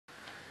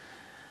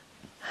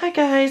Hi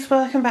guys,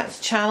 welcome back to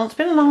the channel. It's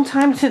been a long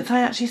time since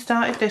I actually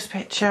started this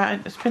picture.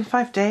 It's been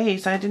 5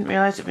 days. I didn't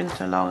realise it'd been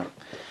so long.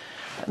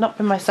 I've not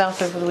been myself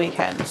over the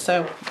weekend,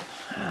 so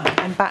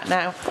I'm back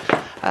now.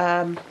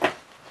 I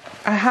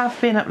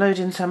have been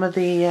uploading some of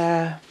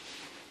the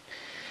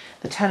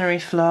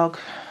Tenerife vlog.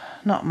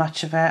 Not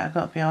much of it, I've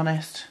got to be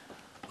honest.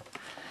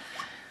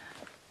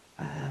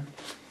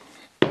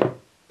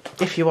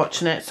 If you're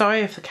watching it,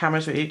 sorry if the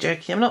camera's really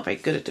jerky. I'm not very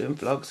good at doing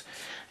vlogs.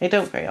 I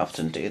don't very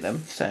often do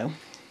them, so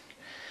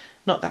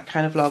not that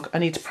kind of vlog. I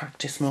need to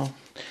practice more.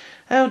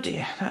 Oh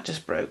dear, that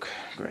just broke.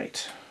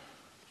 Great.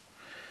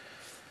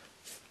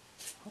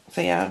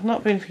 So yeah, I've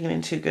not been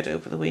feeling too good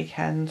over the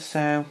weekend,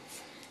 so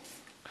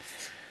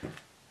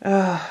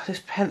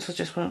this pencil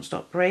just won't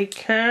stop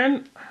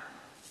breaking.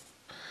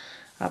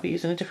 I'll be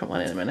using a different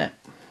one in a minute.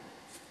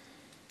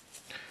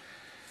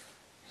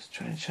 Let's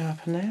try and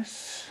sharpen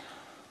this.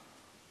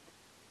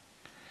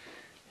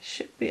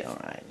 Should be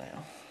alright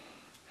now.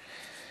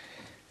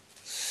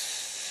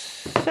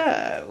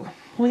 So,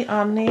 we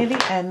are near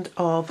the end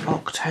of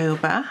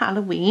October.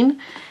 Halloween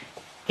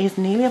is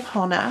nearly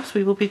upon us.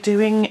 We will be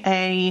doing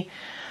a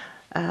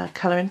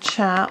colour and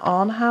chat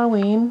on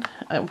Halloween.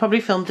 I'll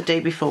probably film the day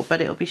before, but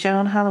it'll be shown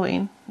on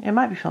Halloween. It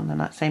might be filmed on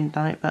that same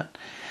night, but...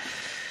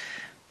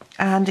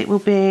 And it will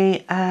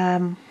be,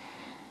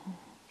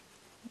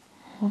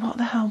 what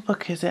the hell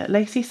book is it?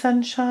 Lacy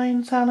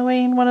Sunshine's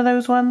Halloween, one of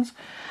those ones.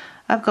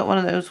 I've got one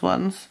of those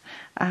ones.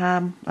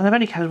 And I've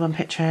only coloured one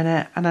picture in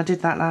it, and I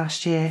did that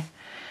last year.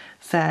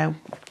 So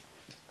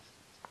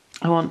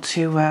I want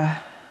to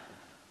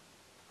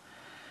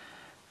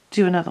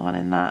do another one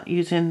in that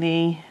using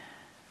the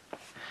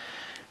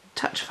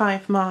Touch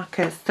 5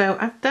 markers. So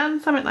I've done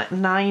something like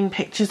 9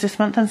 pictures this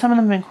month, and some of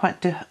them have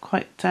been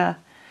quite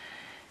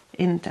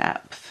in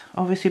depth.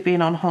 Obviously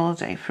being on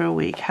holiday for a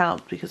week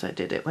helped because I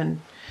did it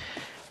when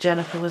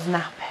Jennifer was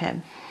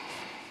napping.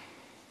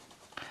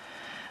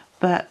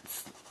 But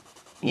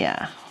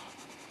yeah,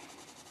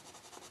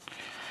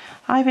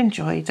 I've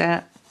enjoyed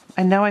it.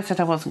 I know I said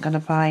I wasn't going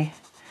to buy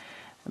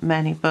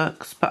many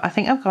books, but I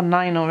think I've got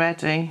 9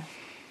 already.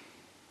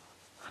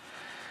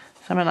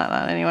 Something like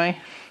that anyway.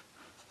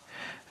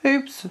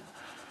 Oops.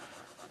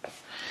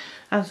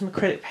 And some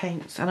acrylic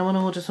paints, and I want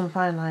to order some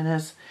fine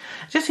liners.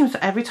 It just seems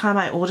that every time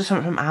I order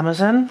something from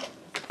Amazon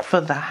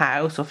for the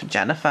house or for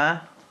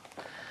Jennifer,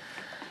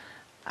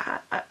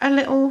 a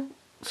little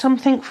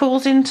something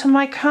falls into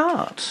my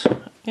cart.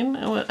 You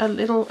know,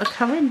 a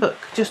colouring book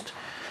just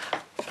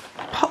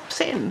pops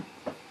in.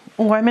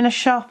 Or I'm in a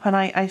shop and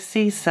I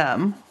see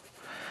some,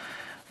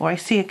 or I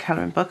see a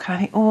colouring book and I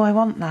think, oh, I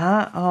want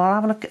that, oh, I'll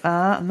have a look at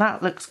that, and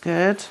that looks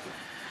good.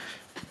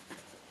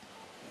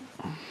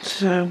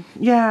 So,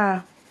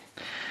 yeah,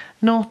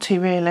 naughty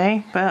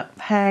really, but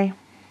hey,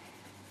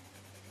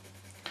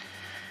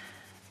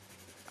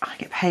 I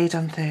get paid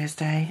on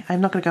Thursday.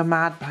 I'm not going to go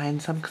mad buying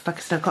some because, like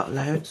I said, I've got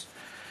loads.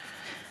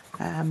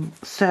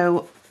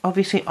 So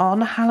obviously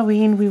on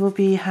Halloween we will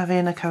be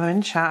having a colour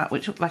and chat,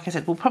 which, like I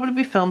said, will probably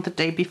be filmed the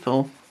day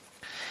before,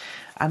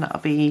 and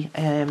that'll be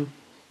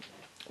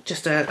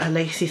just a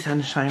Lacy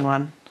Sunshine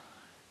one.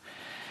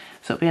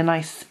 So it'll be a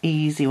nice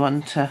easy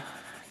one to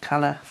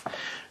colour,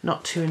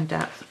 not too in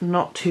depth,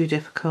 not too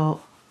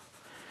difficult,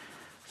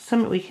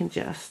 something we can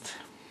just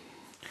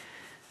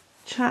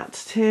chat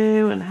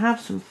to and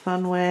have some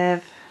fun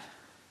with.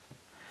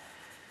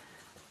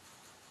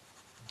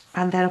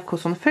 And then of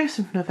course on the 1st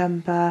of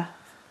November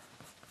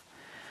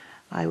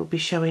I will be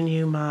showing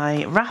you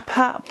my wrap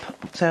up,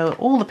 so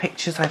all the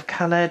pictures I've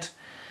coloured.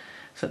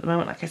 So at the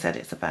moment, like I said,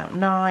 it's about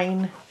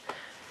 9.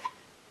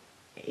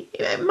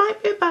 It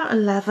might be about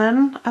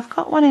 11. I've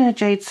got one in a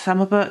Jade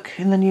Summer book,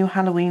 in the new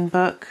Halloween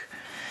book,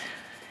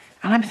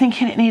 and I'm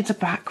thinking it needs a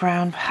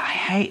background, but I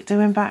hate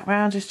doing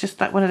backgrounds. It's just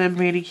like one of them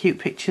really cute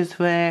pictures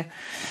where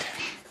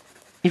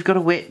you've got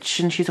a witch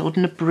and she's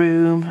holding a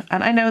broom,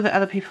 and I know that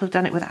other people have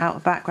done it without a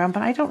background,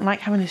 but I don't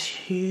like having this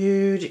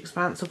huge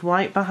expanse of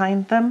white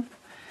behind them.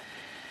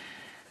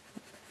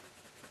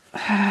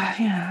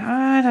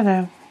 Yeah, I don't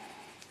know.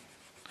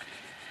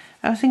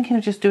 I was thinking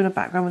of just doing a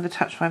background with the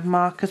Touch 5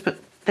 markers, but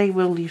they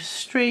will leave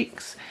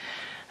streaks.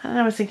 And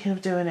I was thinking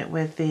of doing it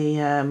with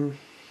the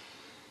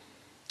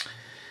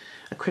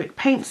acrylic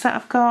paints that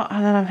I've got,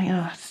 and then I'm thinking,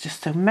 oh, it's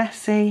just so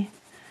messy.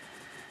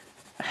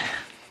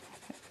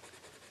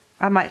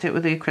 I might do it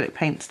with the acrylic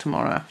paints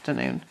tomorrow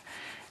afternoon.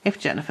 If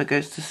Jennifer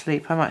goes to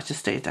sleep, I might just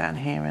stay down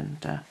here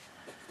and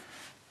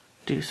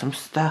do some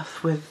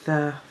stuff with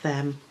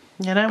them,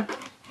 you know.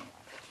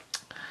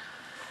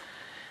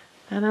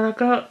 And then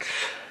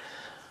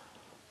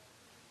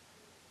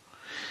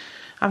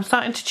I'm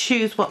starting to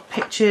choose what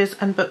pictures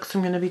and books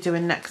I'm going to be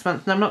doing next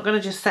month. And I'm not going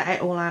to just set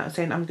it all out and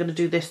saying I'm going to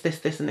do this, this,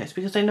 this and this,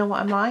 because I know what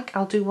I'm like.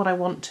 I'll do what I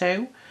want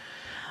to.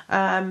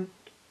 But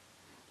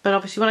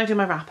obviously when I do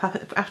my wrap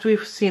up, after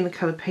we've seen the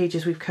coloured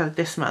pages we've coloured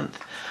this month,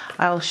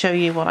 I'll show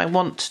you what I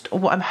want, or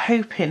what I'm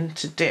hoping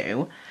to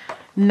do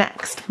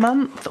next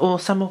month, or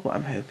some of what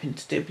I'm hoping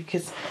to do,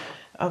 because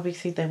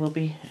obviously there will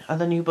be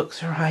other new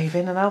books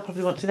arriving and I'll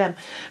probably want to do them.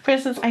 For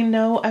instance, I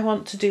know I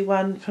want to do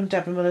one from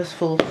Deborah Muller's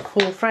Four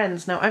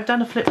Friends. Now I've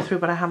done a flip through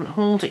but I haven't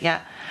hauled it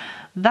yet.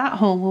 That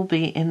haul will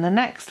be in the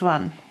next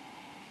one.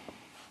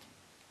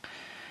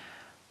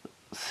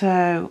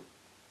 So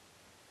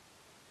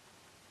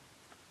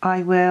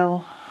I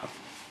will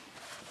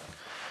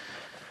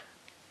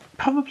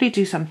probably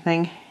do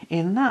something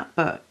in that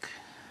book.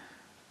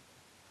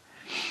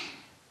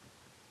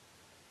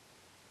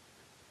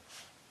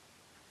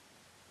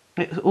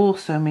 It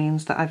also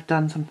means that I've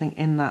done something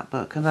in that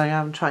book, and I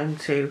am trying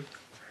to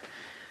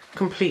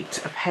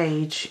complete a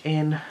page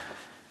in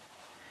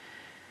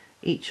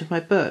each of my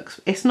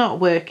books. It's not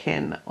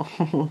working,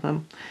 all of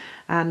them,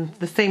 and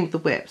the same with the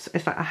whips.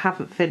 It's like I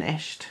haven't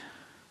finished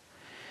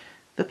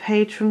the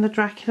page from the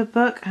Dracula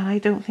book, and I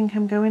don't think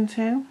I'm going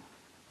to.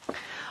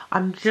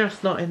 I'm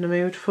just not in the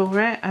mood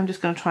for it. I'm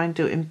just going to try and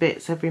do it in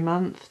bits every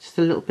month, just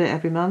a little bit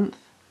every month.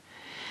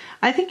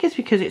 I think it's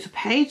because it's a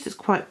page that's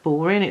quite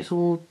boring. It's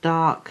all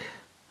dark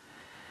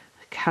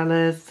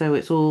colours, so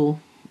it's all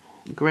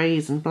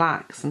greys and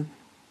blacks, and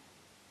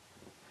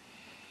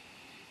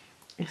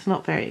it's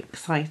not very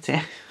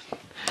exciting.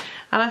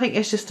 And I think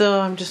it's just, oh,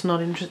 I'm just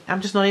not into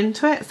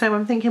it. So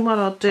I'm thinking what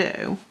I'll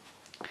do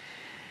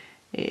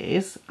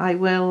is I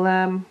will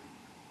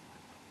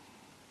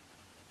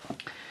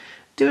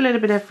do a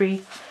little bit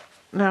every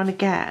now and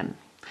again.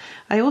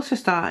 I also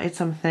started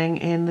something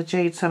in the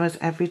Jade Summers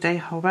Everyday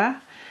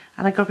Horror,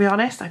 and I gotta be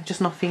honest, I'm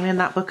just not feeling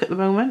that book at the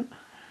moment.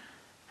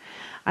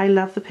 I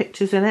love the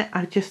pictures in it.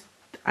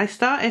 I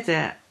started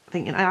it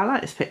thinking, I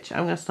like this picture,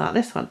 I'm gonna start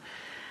this one.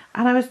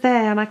 And I was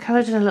there and I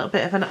coloured in a little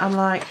bit of it, and I'm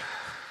like,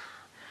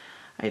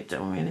 I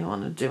don't really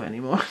want to do any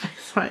more of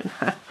this right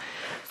now.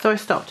 So I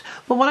stopped.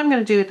 But what I'm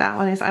going to do with that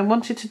one is I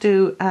wanted to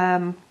do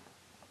a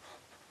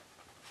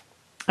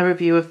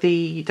review of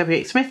the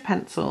W.H. Smith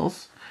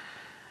pencils,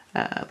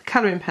 the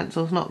colouring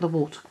pencils, not the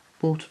water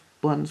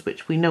ones,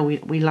 which we know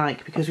we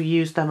like because we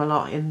used them a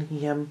lot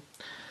in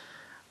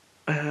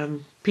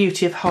the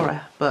Beauty of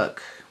Horror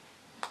book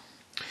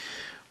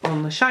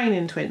on the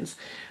Shining Twins.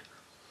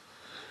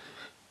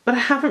 But I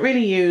haven't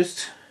really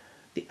used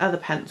the other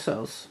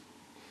pencils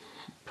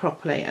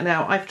properly, and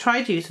now I've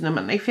tried using them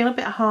and they feel a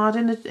bit hard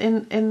in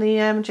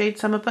the Jade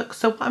Summer book.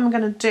 So what I'm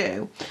going to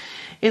do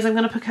is I'm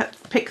going to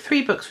pick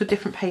 3 books with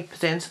different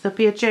papers in. So there'll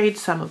be a Jade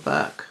Summer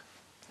book,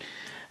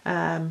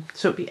 so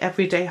it'll be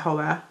Everyday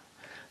Horror.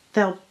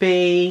 There'll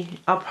be,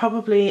 I'll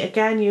probably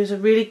again use a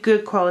really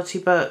good quality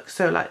book,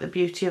 so like the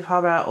Beauty of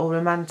Horror or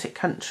Romantic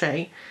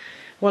Country,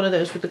 one of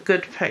those with a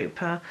good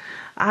paper,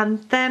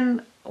 and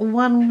then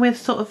one with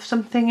sort of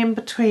something in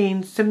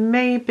between, so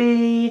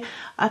maybe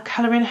a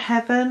Colour in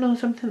Heaven or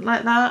something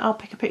like that. I'll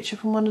pick a picture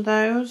from one of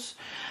those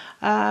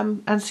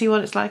and see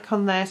what it's like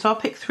on there. So I'll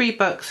pick 3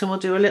 books and we'll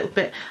do a little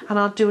bit, and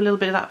I'll do a little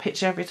bit of that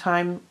picture every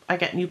time I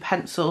get new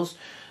pencils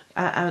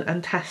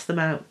and test them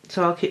out.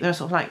 So I'll keep them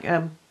sort of like,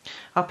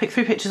 I'll pick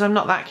 3 pictures I'm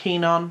not that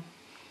keen on,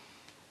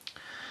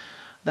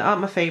 that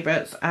aren't my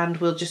favourites, and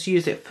we'll just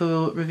use it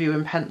for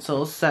reviewing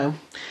pencils. So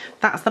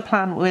that's the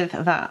plan with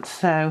that.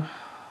 So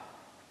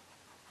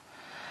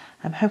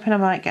I'm hoping I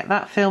might get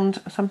that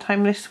filmed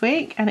sometime this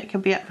week, and it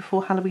can be up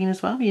before Halloween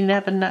as well. You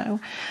never know.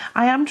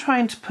 I am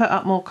trying to put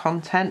up more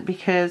content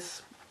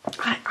because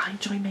I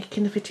enjoy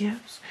making the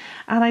videos,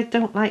 and I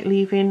don't like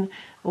leaving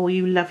all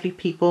you lovely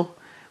people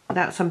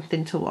without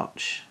something to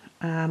watch.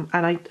 And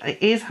it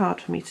is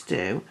hard for me to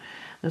do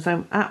as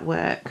I'm at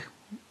work.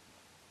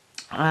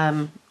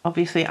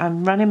 Obviously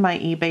I'm running my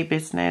eBay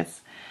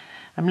business.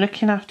 I'm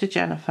looking after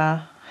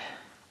Jennifer.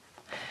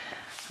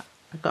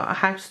 I've got a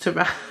house to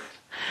run.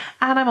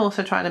 And I'm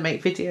also trying to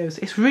make videos.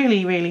 It's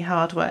really, really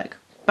hard work,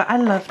 but I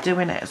love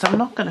doing it, so I'm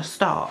not going to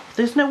stop.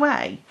 There's no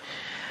way.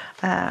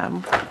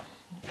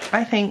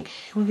 I think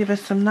we'll give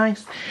us some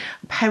nice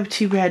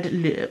pouty red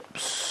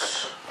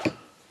lips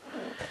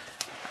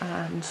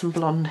and some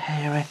blonde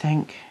hair. I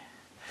think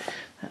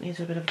that needs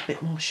a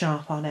bit more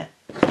sharp on it.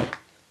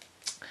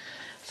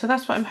 So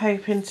that's what I'm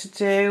hoping to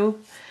do.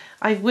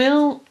 I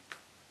will.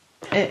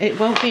 It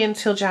won't be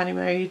until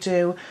January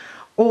do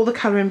all the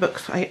colouring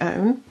books I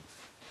own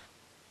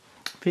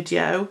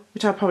video,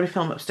 which I'll probably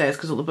film upstairs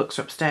because all the books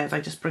are upstairs. I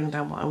just bring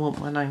down what I want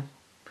when I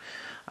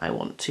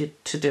want to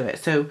do it.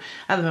 So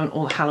at the moment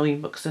all the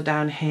Halloween books are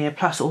down here,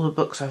 plus all the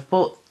books I've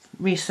bought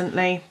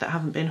recently that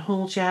haven't been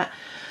hauled yet.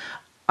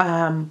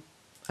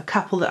 A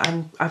couple that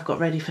I've got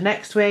ready for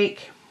next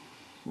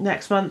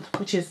month,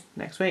 which is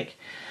next week,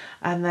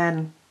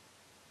 and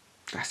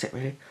that's it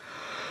really.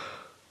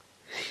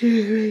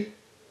 Excuse me.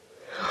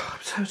 Oh,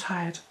 I'm so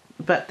tired.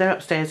 But they're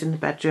upstairs in the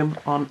bedroom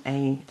on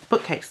a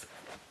bookcase.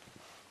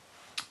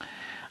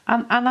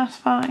 And that's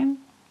fine.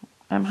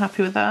 I'm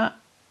happy with that.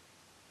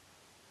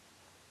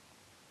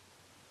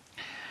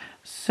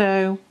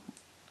 So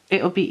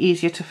it'll be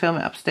easier to film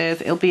it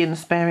upstairs. It'll be in the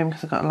spare room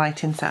because I've got a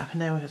lighting set up in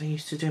there where I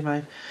used to do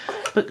my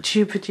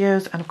booktube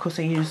videos, and of course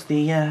I use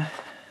the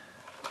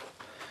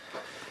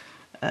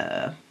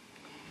oh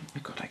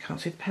god, I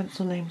can't see the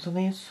pencil names on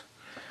these.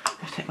 I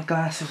have to take my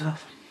glasses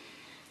off.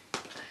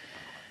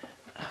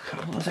 I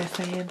can't what was I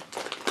saying?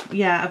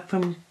 Yeah,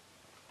 from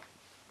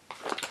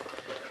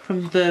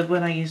the,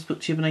 when I use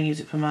BookTube and I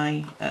use it for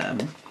my I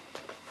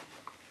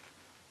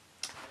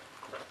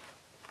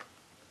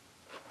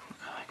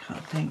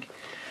can't think,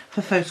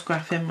 for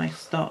photographing my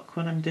stock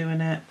when I'm doing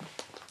it.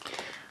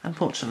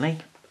 Unfortunately,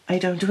 I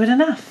don't do it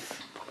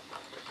enough.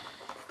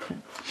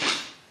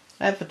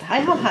 I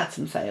have had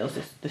some sales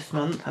this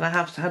month, and I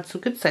have had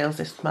some good sales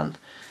this month.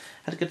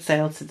 Had a good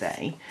sale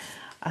today.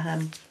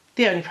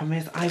 The only problem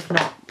is I've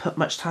not put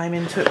much time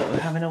into it, but we're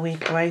having a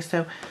week away,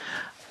 so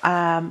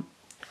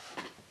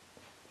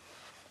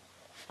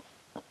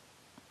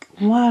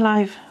while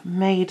I've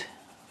made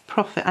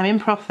profit, I'm in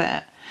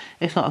profit.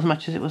 It's not as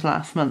much as it was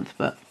last month,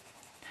 but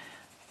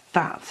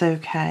that's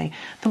okay.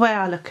 The way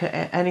I look at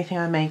it, anything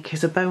I make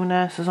is a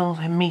bonus, as long as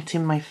I'm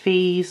meeting my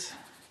fees,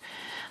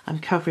 I'm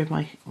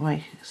covering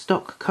my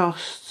stock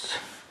costs,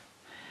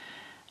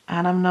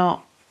 and I'm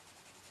not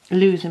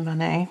losing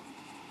money.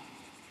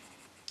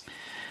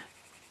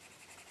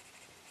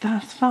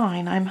 That's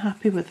fine, I'm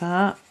happy with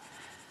that.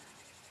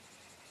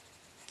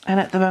 And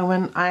at the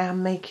moment I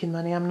am making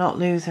money, I'm not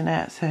losing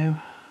it, so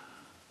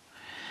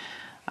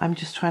I'm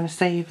just trying to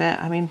save it.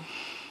 I mean,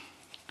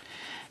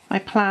 my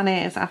plan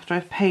is, after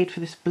I've paid for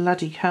this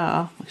bloody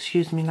car,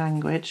 excuse me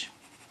language,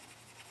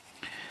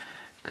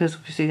 because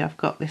obviously I've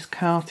got this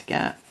car to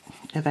get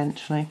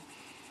eventually,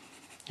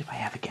 if I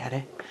ever get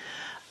it.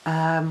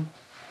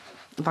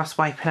 That's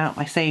wiping out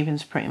my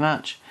savings pretty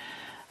much.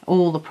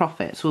 All the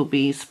profits will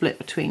be split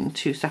between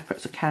two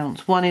separate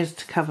accounts. One is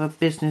to cover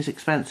business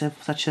expenses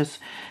such as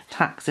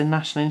tax and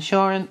national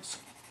insurance,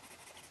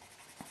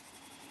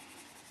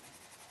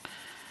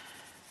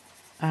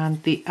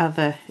 and the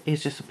other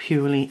is just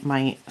purely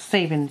my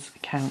savings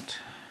account.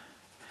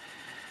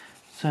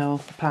 So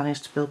the plan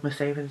is to build my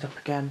savings up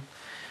again.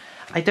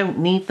 I don't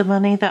need the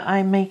money that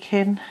I'm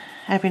making.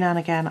 Every now and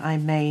again I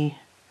may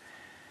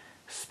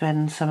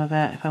spend some of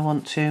it if I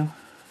want to.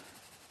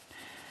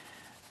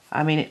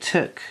 I mean, I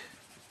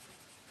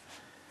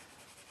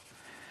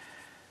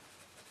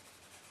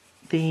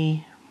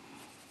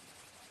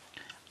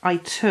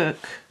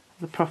took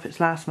the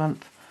profits last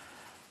month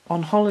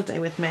on holiday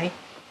with me,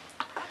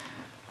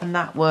 and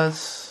that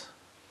was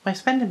my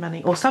spending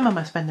money, or some of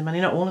my spending money,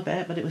 not all of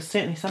it, but it was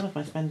certainly some of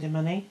my spending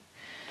money.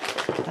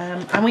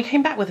 And we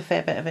came back with a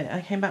fair bit of it.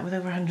 I came back with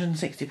over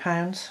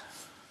 £160.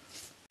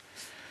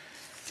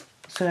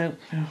 So,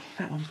 oh,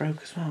 that one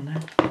broke as well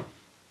now.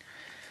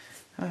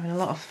 I'm having a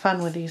lot of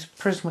fun with these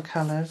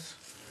Prismacolors.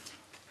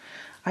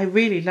 I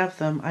really love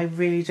them, I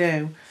really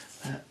do,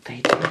 but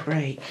they do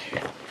break.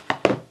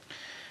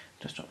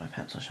 Just dropped my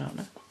pencil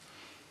sharpener.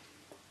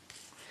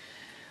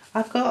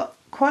 I've got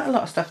quite a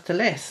lot of stuff to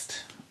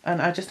list,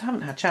 and I just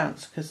haven't had a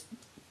chance because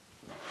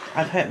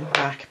I've hurt my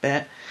back a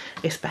bit.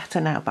 It's better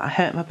now, but I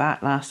hurt my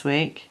back last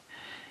week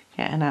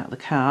getting out of the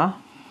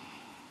car.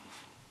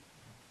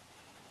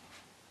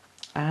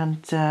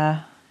 And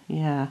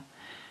yeah,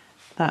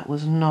 that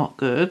was not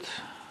good.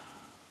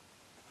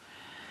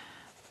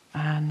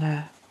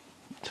 And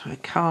so I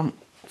can't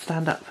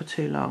stand up for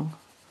too long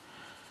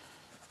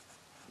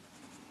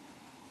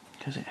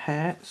because it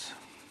hurts.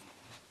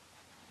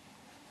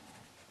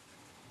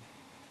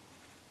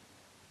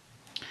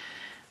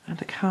 And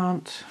I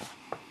can't.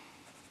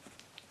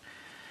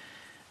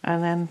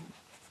 And then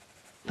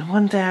the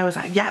one day I was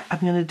like, yep, I'm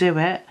going to do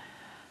it.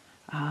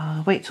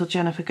 I'll wait till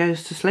Jennifer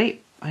goes to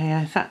sleep.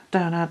 I sat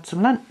down, had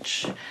some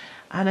lunch,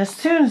 and as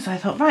soon as I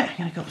thought, right, I'm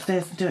going to go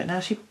upstairs and do it now,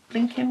 she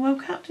blinking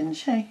woke up, didn't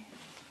she?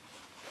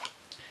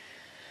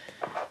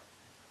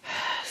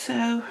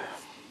 So,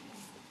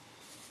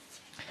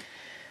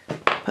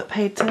 but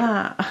paid to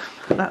that.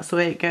 That's the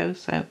way it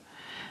goes. So,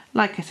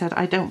 like I said,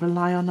 I don't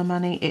rely on the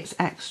money. It's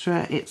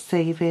extra, it's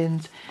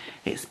savings,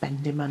 it's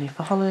spending money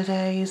for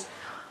holidays.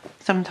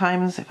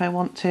 Sometimes if I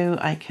want to,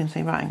 I can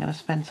say, right, I'm going to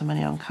spend some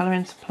money on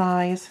colouring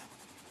supplies.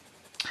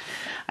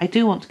 I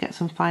do want to get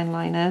some fine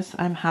liners.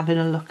 I'm having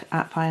a look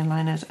at fine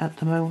liners at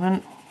the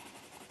moment.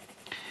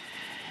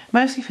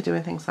 Mostly for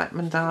doing things like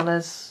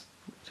mandalas.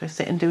 So I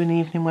sit and do an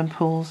evening when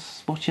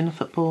Paul's watching the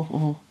football,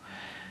 or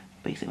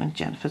basically when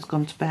Jennifer's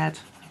gone to bed,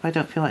 if I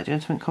don't feel like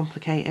doing something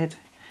complicated.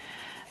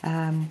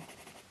 Sometimes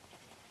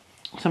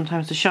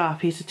the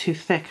Sharpies are too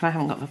thick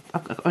and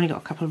I've only got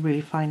a couple of really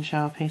fine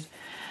Sharpies.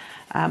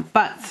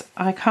 But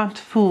I can't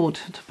afford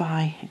to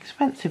buy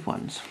expensive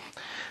ones.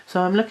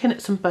 So I'm looking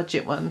at some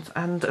budget ones,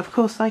 and of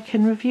course I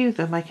can review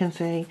them. I can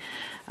say,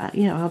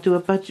 you know, I'll do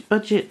a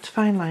budget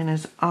fine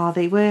liners. Are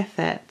they worth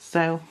it?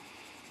 So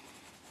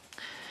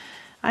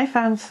I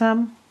found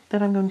some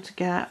that I'm going to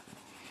get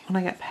when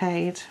I get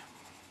paid.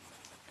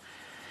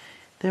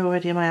 They're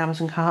already in my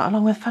Amazon cart,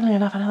 along with, funnily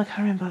enough, another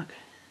colouring book.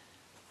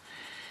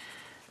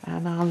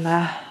 And I'll,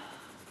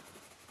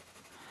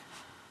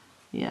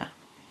 yeah.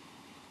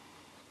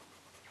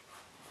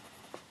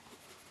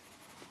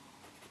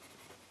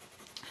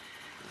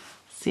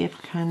 See if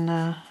I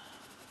can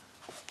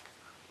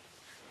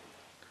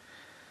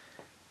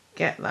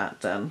get that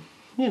done.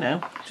 You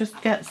know,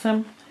 just get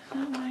some, is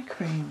that my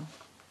cream?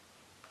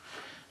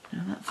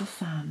 And that's a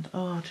sand.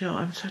 Oh, do you know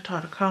what? I'm so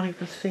tired. I can't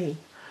even see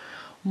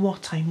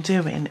what I'm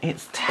doing.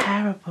 It's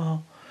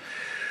terrible.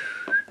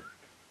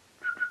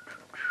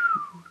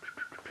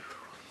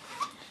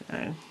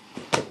 So,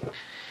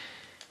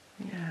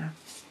 yeah.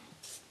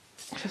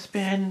 Just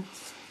been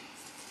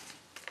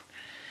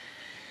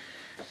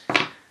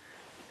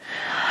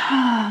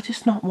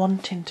just not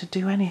wanting to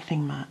do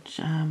anything much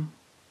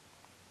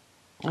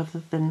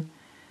other than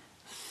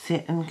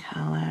sit and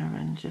colour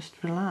and just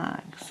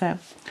relax. So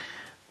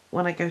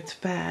when I go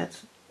to bed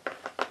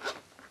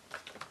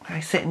I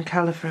sit and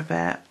colour for a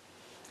bit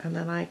and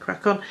then I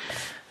crack on.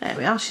 There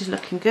we are, she's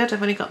looking good.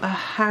 I've only got the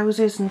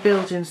houses and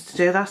buildings to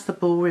do, that's the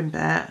boring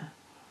bit.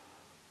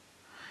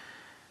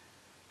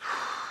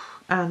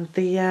 And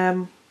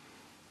the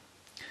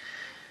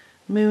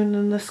moon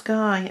and the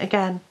sky,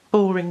 again,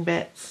 boring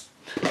bits.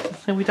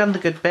 So we've done the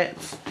good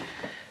bits.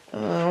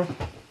 Oh,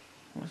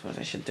 I suppose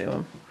I should do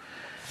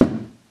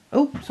them.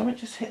 Oh, something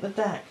just hit the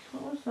deck.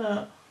 What was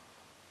that?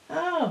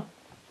 Oh,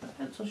 a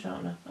pencil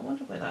sharpener. I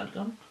wondered where that had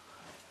gone.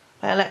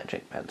 My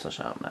electric pencil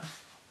sharpener.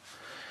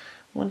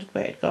 Wondered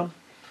where it had gone.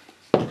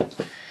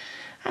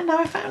 And now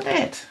I found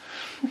it.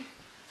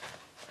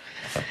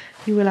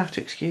 You will have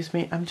to excuse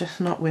me, I'm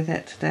just not with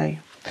it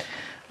today.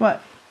 Right,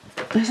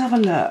 let's have a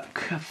look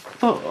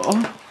for...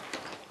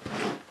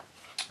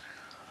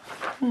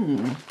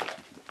 Let's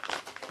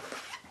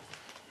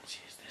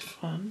use this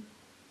one.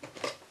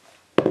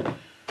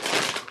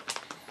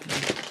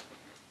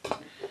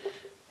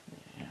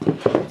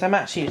 I'm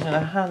actually using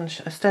a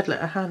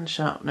Stedler hand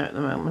sharpener at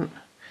the moment,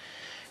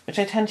 which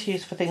I tend to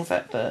use for things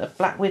like the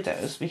Black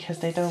Widows because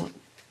they don't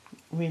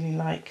really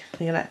like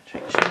the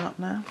electric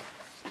sharpener.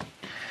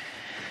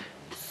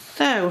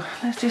 So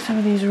let's do some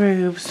of these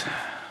roofs.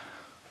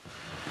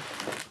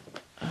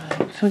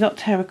 So we've got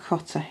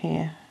terracotta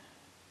here.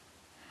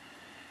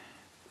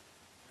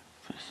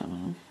 Put some of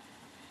them.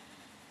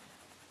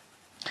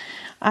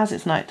 As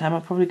it's night time,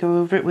 I'll probably go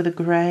over it with a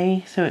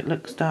grey so it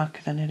looks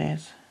darker than it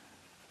is.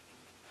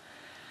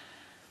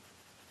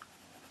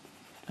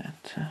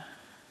 But,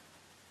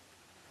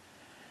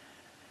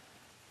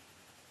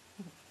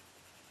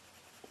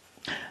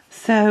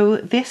 so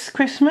this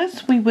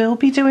Christmas we will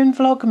be doing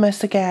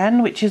Vlogmas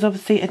again, which is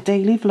obviously a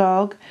daily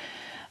vlog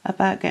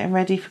about getting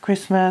ready for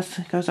Christmas.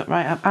 It goes up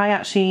right up. I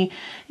actually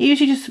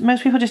usually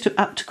most people just do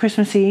up to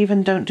Christmas Eve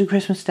and don't do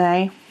Christmas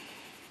Day.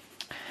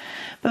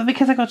 But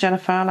because I got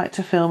Jennifer, I like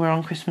to film her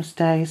on Christmas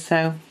Day,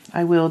 so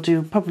I will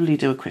probably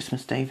do a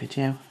Christmas Day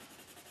video.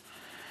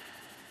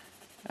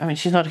 I mean,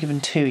 she's not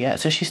given 2 yet,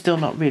 so she's still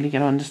not really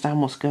going to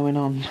understand what's going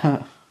on,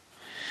 but...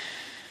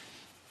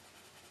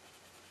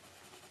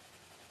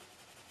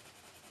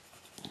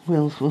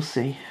 We'll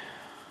see.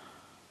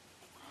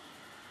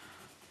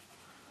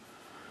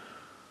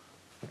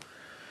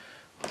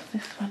 What's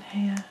this one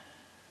here?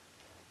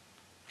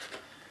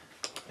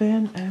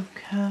 Burnt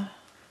ochre,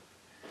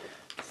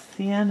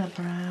 sienna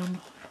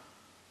brown,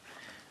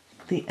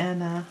 the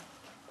henna,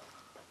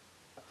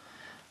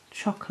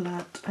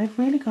 chocolate. I've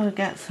really got to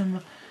get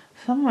some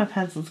of my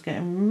pencils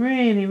getting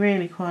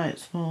really quite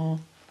small,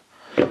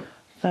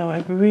 so I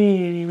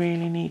really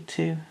need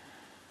to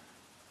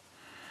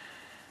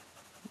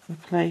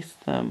replace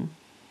them.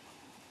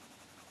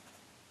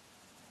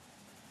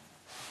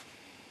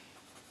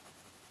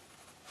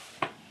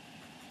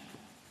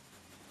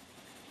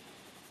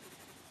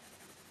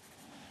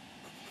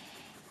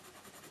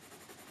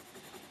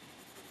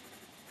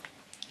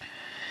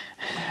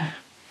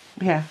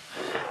 Yeah,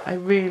 I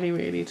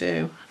really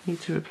do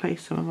need to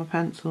replace some of my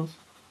pencils.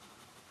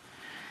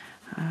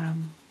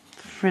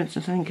 For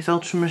instance, I think it's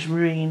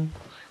ultramarine,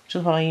 which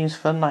is what I use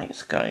for night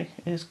sky.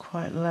 It is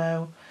quite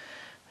low.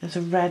 There's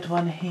a red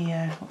one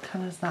here. What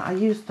colour is that? I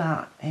used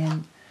that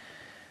in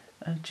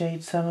a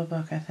Jade Summer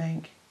book, I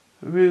think.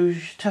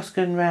 Rouge,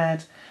 Tuscan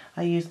Red.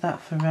 I used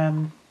that for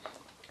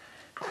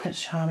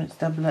Prince Charming's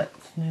doublet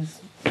and his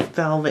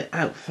velvet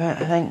outfit,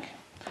 I think.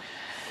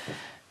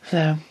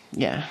 So,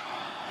 yeah.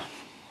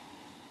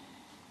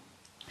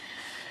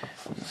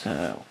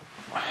 So...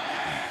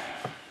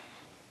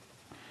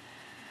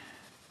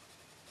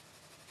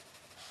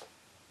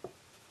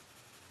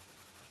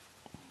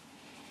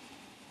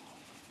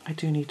 I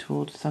do need to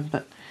order some,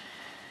 but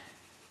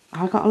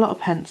I've got a lot of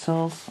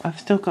pencils. I've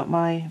still got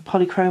my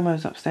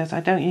polychromos upstairs. I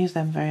don't use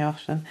them very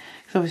often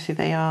because obviously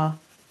they are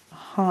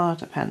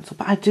harder pencil,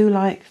 but I do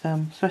like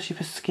them, especially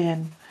for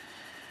skin.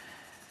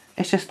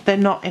 It's just they're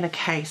not in a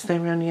case.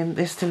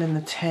 They're still in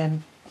the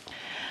tin.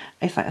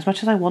 It's like, as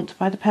much as I want to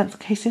buy the pencil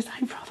cases,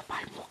 I'd rather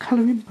buy more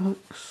colouring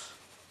books.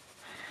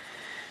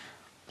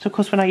 So of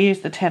course when I use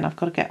the tin, I've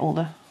got to get all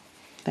the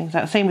things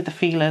out. Same with the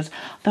feelers.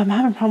 Though I'm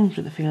having problems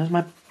with the feelers.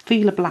 My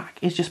feeler black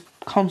is just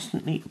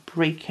constantly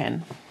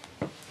breaking.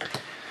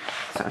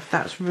 So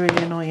that's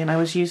really annoying. I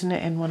was using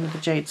it in one of the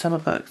Jade Summer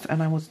books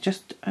and I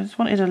just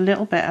wanted a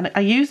little bit, and I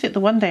used it the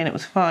one day and it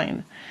was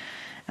fine.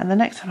 And the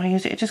next time I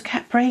used it, it just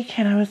kept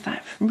breaking. I was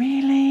like,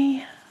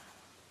 really?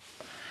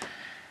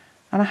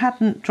 And I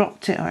hadn't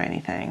dropped it or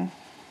anything.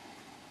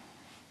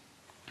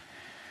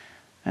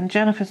 And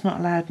Jennifer's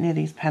not allowed near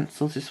these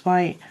pencils. It's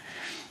why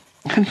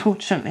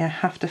unfortunately I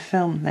have to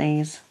film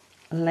these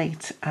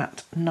late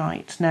at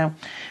night. Now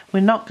we're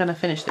not going to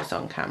finish this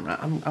on camera.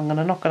 I'm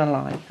not going to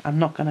lie. I'm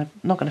not going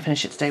to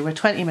finish it today. We're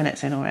 20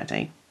 minutes in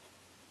already,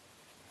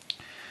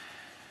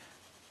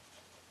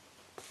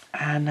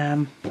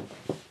 and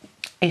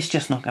it's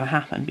just not going to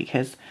happen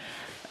because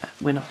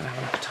we're not going to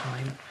have enough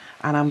time.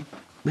 And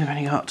we've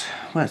only got,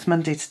 well, it's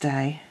Monday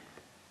today,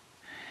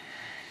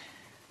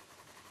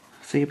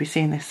 so you'll be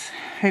seeing this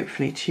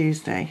hopefully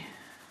Tuesday.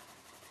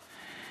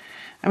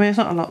 I mean, it's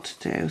not a lot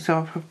to do, so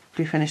I'll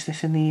probably finish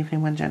this in the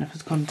evening when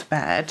Jennifer's gone to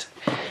bed,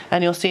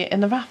 and you'll see it in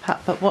the wrap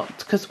up. But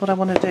because what I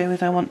want to do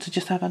is I want to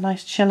just have a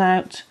nice chill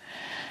out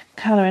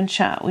colour and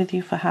chat with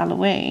you for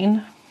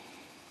Halloween,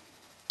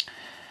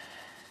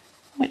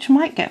 which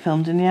might get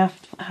filmed in the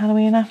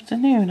Halloween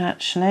afternoon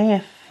actually,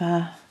 if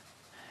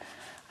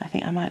I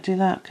think I might do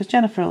that, because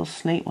Jennifer will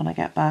sleep when I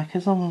get back.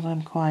 As long as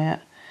I'm quiet,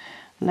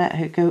 let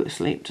her go to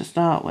sleep to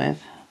start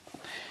with,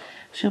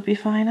 she'll be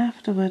fine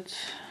afterwards.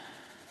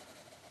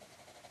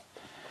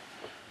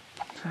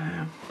 So,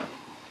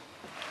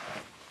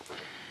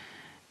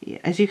 yeah,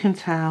 as you can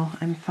tell,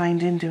 I'm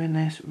finding doing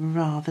this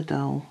rather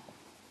dull.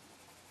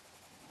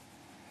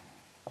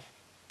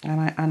 And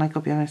I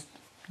gotta be honest,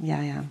 yeah,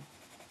 I am.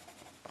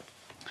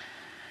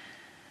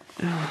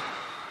 Ugh.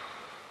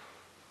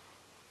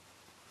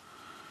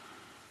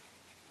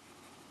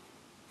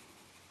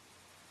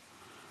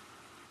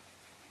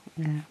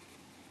 Yeah.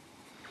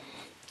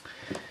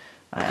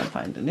 I am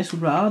finding this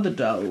rather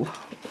dull.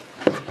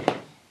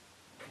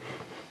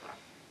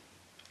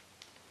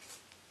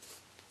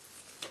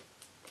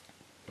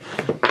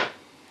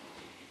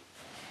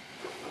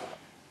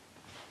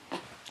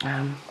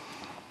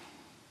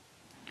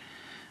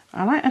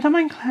 I don't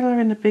mind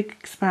colouring the big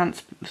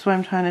expanse, so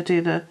I'm trying to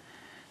do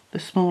the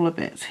smaller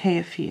bits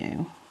here for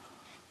you,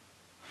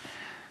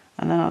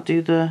 and then I'll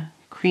do the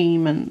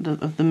cream and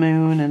of the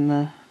moon and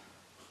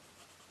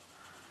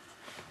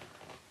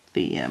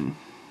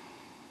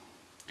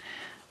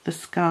the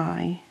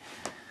sky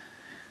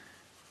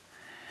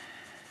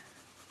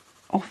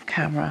off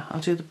camera.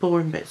 I'll do the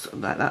boring bits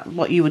like that,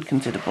 what you would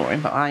consider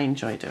boring, but I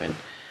enjoy doing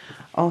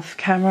off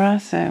camera.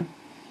 So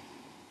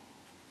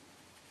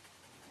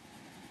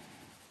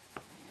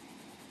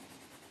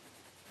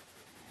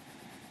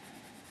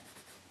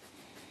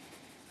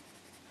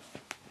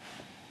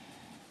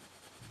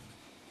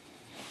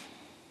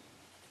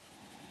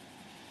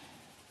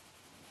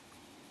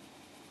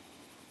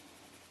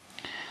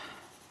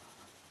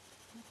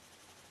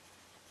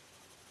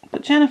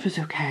Jennifer's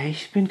okay,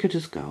 she's been good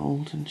as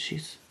gold, and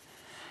she's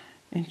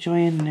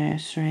enjoying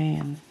nursery,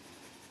 and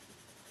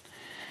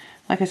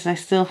like I said, I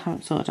still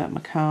haven't sorted out my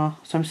car,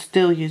 so I'm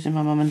still using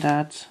my mum and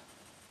dad's,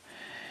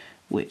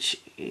 which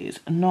is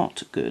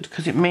not good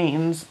because it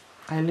means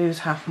I lose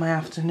half my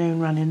afternoon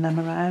running them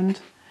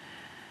around,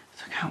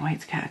 so I can't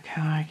wait to get a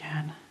car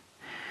again.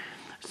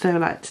 So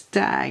like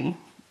today,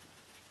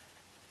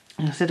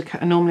 I said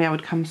normally I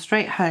would come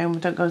straight home. I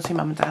don't go and see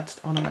mum and dad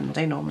on a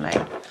Monday normally,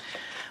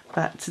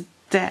 but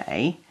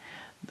today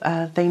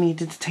they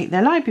needed to take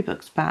their library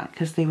books back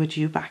because they were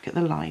due back at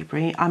the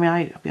library. I mean,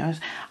 I'll be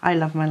honest, I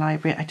love my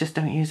library. I just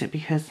don't use it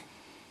because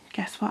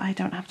guess what? I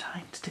don't have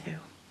time to do.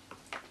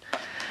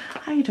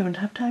 I don't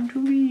have time to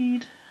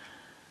read.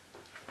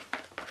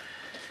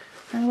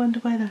 I wonder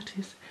why that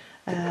is.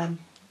 But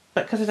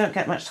because I don't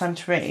get much time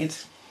to read,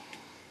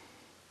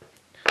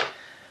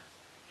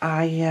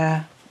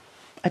 I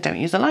don't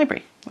use the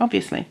library,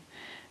 obviously,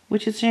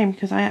 which is a shame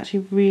because I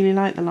actually really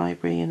like the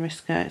library in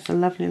Risca. It's a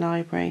lovely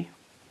library.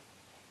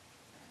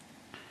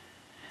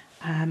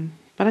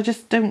 But I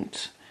just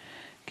don't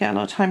get a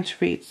lot of time to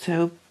read,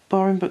 so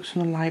borrowing books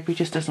from the library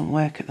just doesn't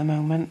work at the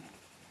moment.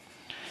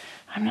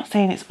 I'm not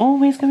saying it's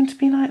always going to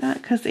be like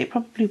that, because it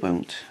probably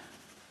won't.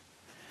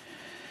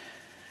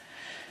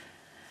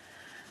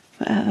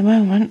 But at the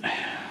moment,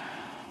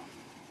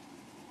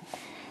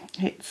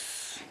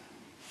 it's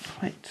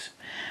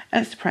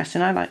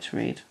depressing. I like to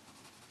read.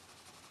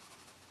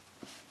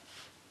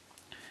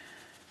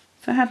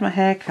 So I had my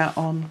hair cut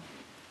on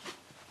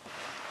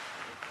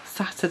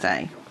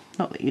Saturday.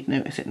 Not that you'd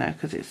notice it now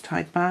because it's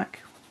tied back.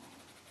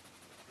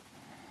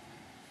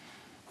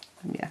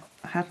 And yeah,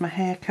 I had my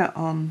hair cut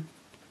on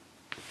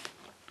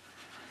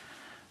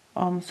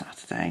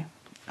Saturday.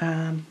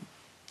 I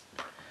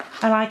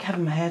like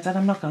having my hair done,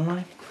 I'm not gonna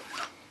lie.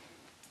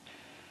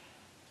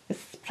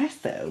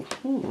 Espresso.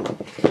 Ooh,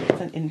 it's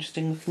an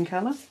interesting looking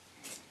colour.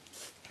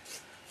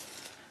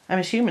 I'm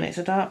assuming it's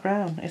a dark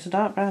brown. It's a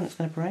dark brown, it's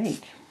going to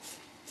break.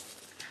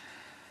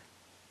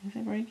 Is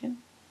it breaking?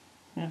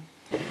 Yeah.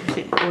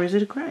 Or is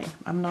it a grey?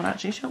 I'm not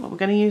actually sure, but we're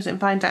going to use it and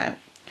find out.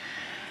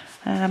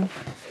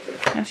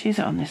 Let's use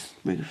it on this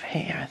roof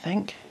here, I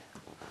think.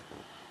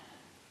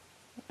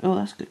 Oh,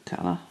 that's a good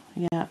colour.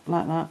 Yeah,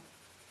 like that.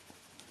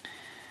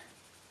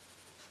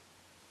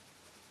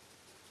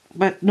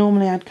 But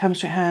normally I'd come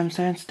straight home,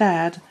 so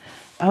instead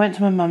I went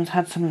to my mum's,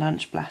 had some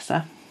lunch, bless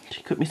her.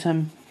 She cooked me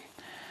some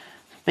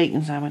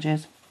bacon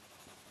sandwiches.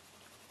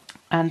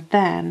 And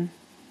then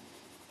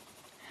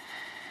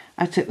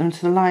I took them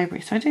to the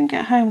library, so I didn't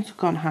get home until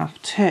gone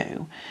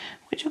 2:30,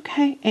 which,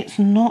 okay, it's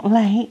not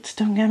late,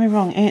 don't get me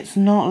wrong, it's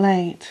not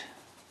late.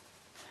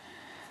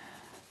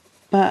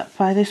 But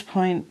by this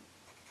point,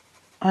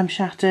 I'm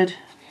shattered,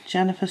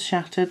 Jennifer's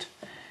shattered,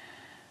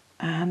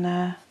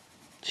 and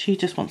she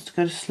just wants to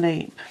go to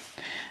sleep.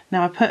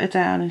 Now I put her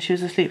down and she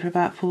was asleep for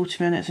about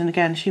 40 minutes, and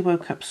again she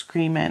woke up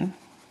screaming.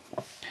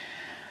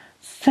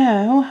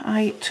 So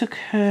I took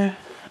her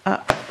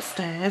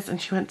upstairs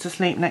and she went to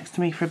sleep next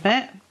to me for a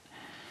bit.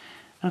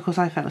 And of course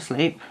I fell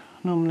asleep,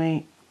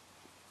 normally,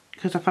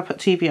 because if I put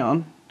TV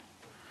on,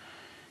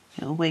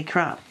 it'll wake her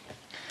up.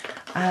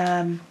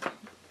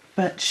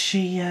 But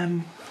she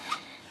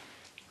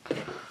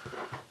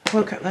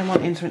woke up then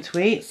wanting something to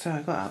eat, so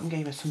I got up and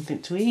gave her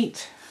something to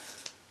eat.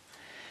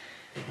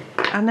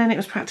 And then it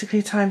was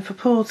practically time for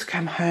Paul to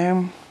come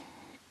home.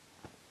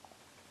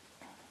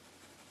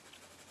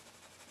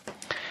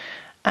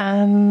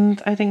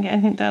 And I didn't get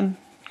anything done,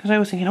 because I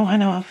was thinking, oh, I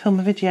know, I'll film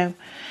a video.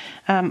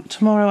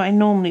 Tomorrow I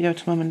normally go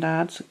to Mum and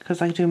Dad's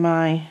because I do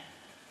my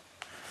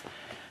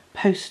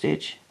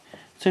postage.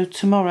 So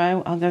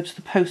tomorrow I'll go to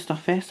the post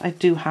office. I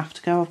do have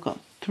to go. I've got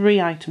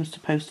 3 items to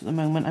post at the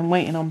moment. I'm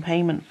waiting on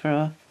payment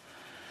for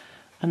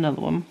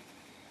another one,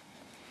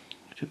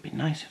 which would be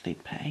nice if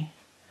they'd pay.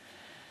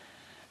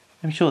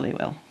 I'm sure they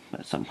will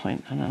at some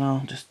point, and then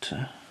I'll just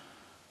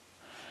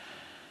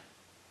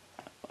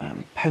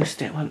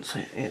post it once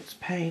it's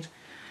paid.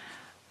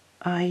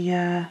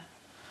 I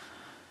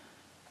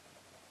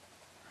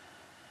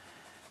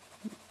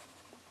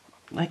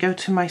go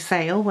to my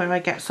sale where I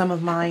get some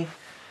of my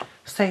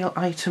sale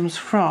items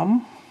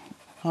from.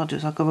 What I'll do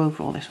is I'll go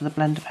over all this with a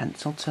blender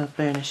pencil to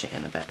burnish it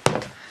in a bit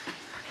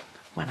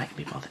when I can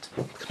be bothered,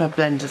 because my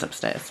blender's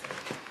upstairs.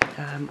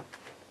 I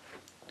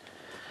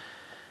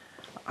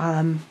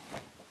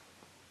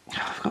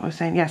forgot what I was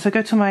saying. Yeah, so I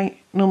go to my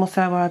normal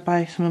sale where I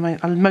buy some of my,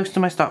 most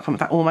of my stock from. In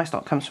fact, all my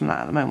stock comes from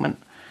that at the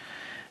moment,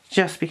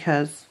 just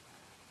because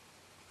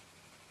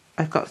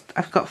I've got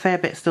a fair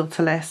bit still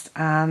to list,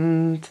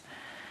 and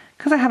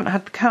because I haven't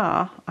had the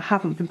car, I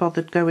haven't been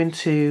bothered going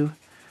to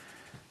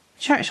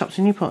charity shops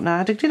in Newport. Now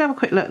I did have a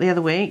quick look the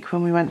other week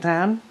when we went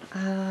down,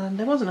 and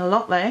there wasn't a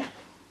lot there.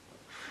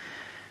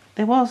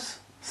 There was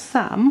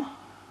some,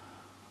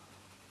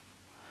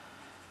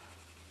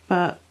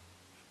 but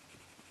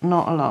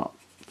not a lot.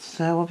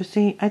 So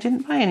obviously I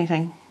didn't buy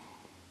anything.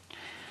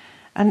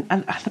 And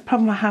the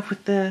problem I have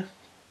with that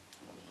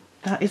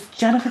is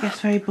Jennifer gets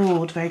very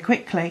bored very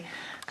quickly,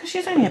 because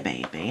she's only a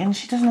baby and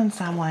she doesn't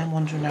understand why I'm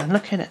wandering around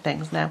looking at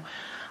things. Now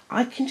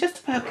I can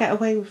just about get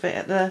away with it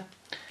at the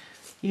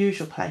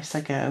usual place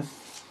I go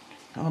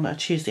on a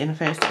Tuesday and a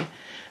Thursday,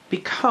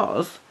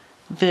 because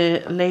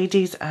the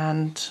ladies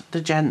and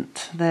the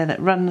gent there that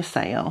run the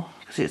sale,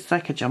 because it's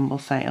like a jumble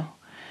sale,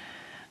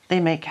 they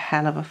make a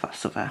hell of a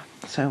fuss of her,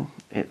 so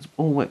it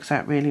all works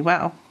out really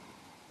well.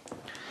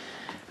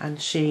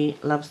 And she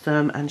loves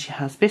them, and she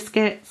has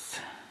biscuits,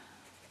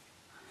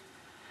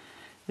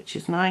 which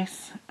is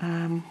nice.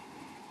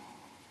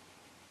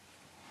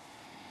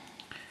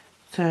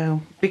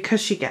 So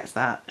because she gets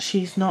that,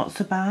 she's not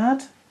so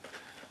bad.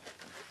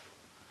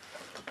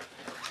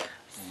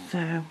 So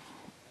I'm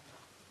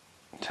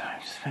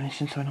just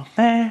finishing something off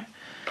there.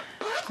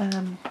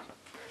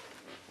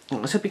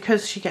 So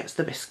because she gets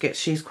the biscuits,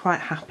 she's quite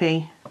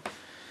happy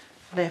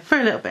there for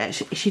a little bit.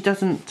 She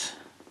doesn't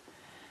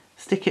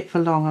stick it for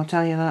long, I'll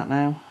tell you that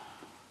now.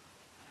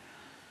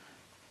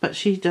 But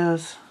she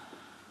does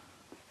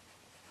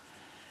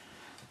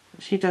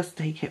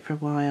take it for a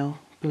while,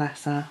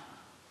 bless her.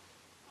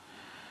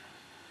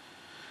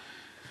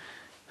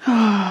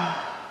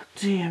 Oh,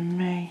 dear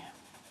me.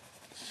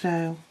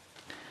 So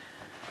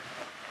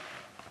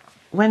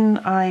when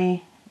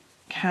I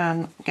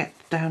can get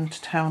down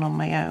to town on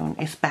my own,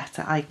 it's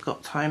better. I've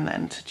got time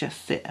then to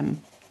just sit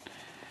and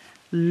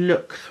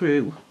look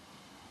through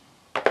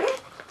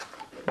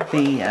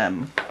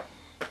the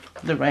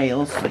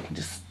rails, so I can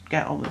just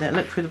get on with it,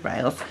 look through the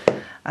rails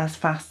as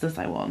fast as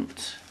I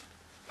want.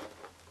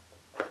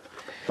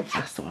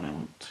 That's the one I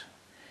want.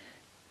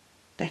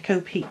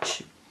 Deco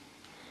Peach.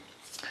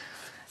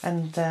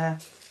 And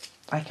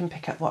I can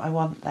pick up what I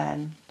want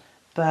then,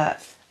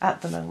 but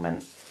at the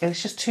moment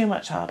it's just too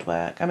much hard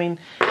work. I mean,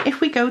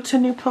 if we go to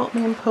Newport,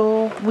 me and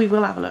Paul, we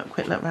will have a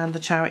quick look around the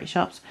charity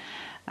shops,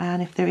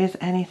 and if there is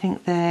anything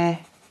there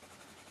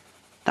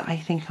that I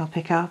think I'll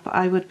pick up,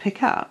 I would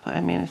pick up. I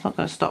mean, it's not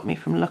going to stop me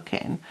from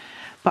looking,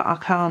 but I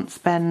can't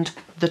spend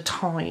the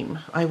time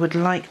I would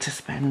like to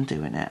spend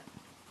doing it,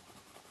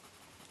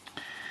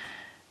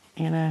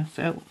 you know.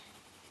 So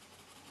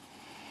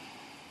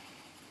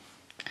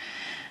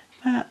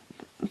but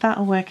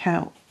that'll work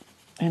out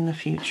in the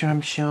future,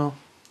 I'm sure,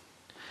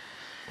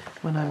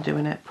 when I'm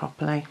doing it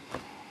properly.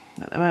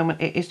 At the moment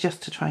it is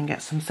just to try and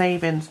get some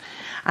savings,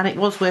 and it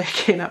was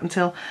working up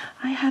until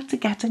I had to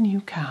get a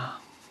new car,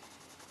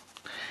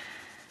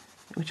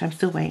 which I'm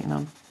still waiting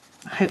on.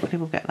 Hopefully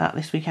we'll get that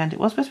this weekend. It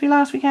was supposed to be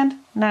last weekend,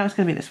 now it's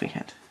going to be this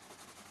weekend.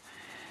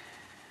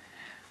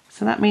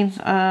 So that means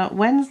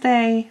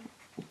Wednesday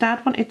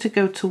Dad wanted to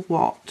go to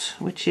What,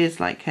 which is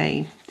like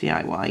a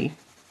DIY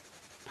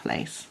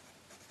place.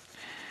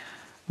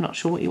 I'm not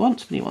sure what he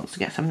wants, but he wants to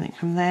get something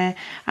from there.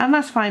 And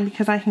that's fine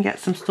because I can get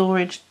some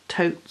storage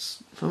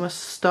totes for my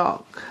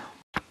stock.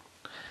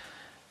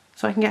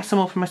 So I can get some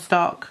more from my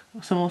stock,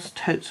 some more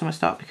totes from my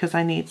stock because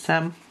I need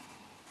some.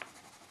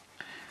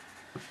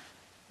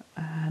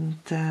 And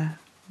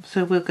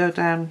so we'll go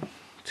down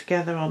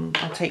together on,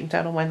 I'll take him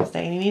down on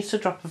Wednesday, and he needs to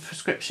drop a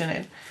prescription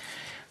in.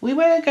 We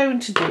were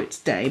going to do it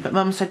today, but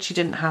Mum said she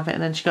didn't have it,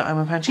 and then she got home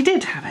and found she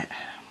did have it.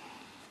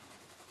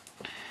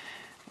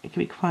 It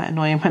can be quite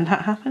annoying when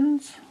that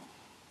happens.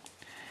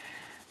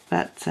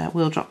 But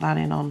we'll drop that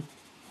in on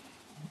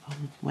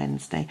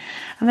Wednesday.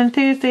 And then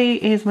Thursday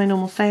is my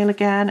normal sale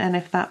again, and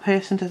if that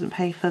person doesn't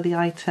pay for the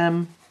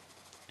item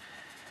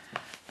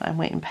that I'm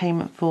waiting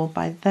payment for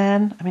by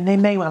then, I mean, they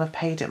may well have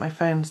paid it, my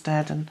phone's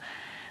dead, and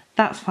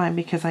that's fine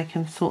because I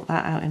can sort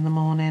that out in the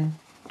morning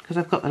because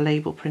I've got the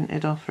label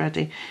printed off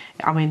ready.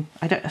 I mean,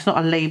 it's not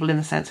a label in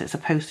the sense it's a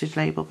postage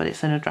label, but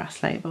it's an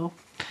address label,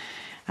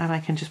 and I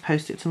can just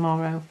post it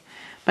tomorrow.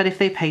 But if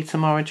they pay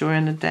tomorrow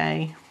during the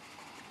day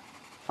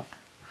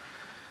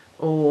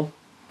or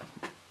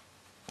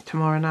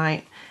tomorrow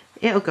night,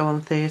 it'll go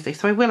on Thursday,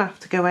 so I will have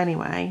to go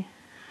anyway,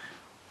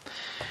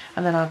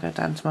 and then I'll go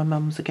down to my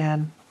mum's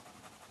again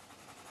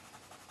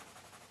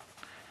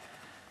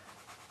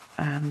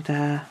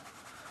and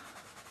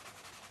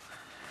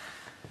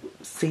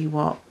see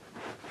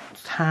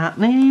what's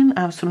happening,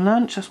 have some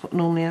lunch. That's what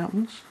normally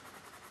happens.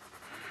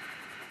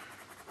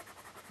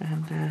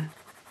 And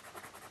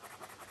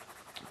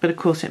but of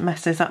course it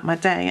messes up my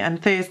day,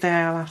 and Thursday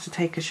I'll have to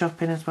take her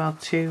shopping as well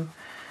to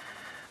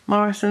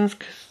Morrison's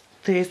because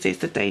Thursday's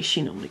the day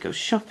she normally goes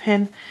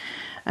shopping.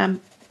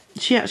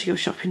 She actually goes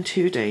shopping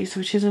 2 days,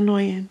 which is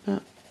annoying,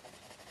 but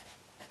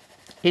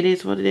it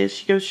is what it is.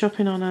 She goes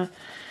shopping on a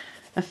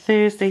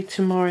Thursday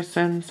to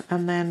Morrison's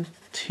and then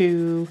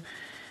to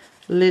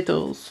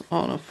Lidl's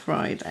on a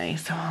Friday,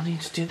 so I'll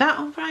need to do that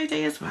on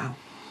Friday as well.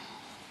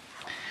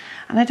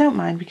 And I don't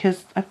mind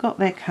because I've got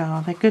their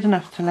car, they're good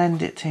enough to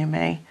lend it to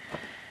me.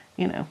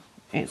 You know,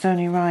 it's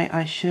only right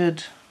I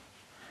should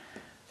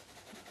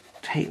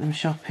take them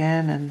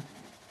shopping and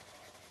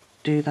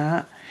do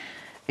that.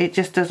 It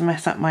just does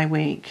mess up my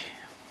week.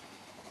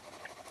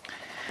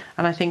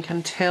 And I think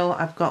until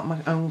I've got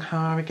my own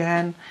car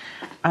again,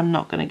 I'm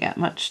not going to get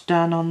much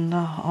done on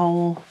the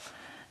whole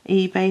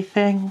eBay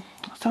thing.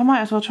 So I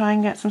might as well try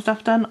and get some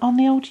stuff done on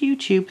the old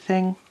YouTube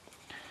thing.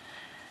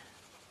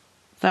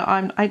 So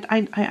I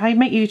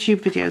make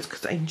YouTube videos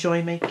because I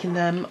enjoy making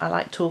them. I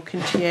like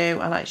talking to you.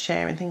 I like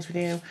sharing things with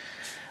you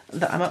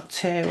that I'm up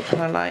to.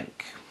 And I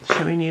like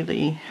showing you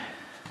the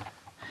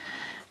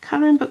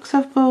colouring books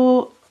I've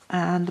bought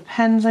and the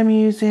pens I'm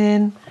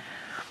using.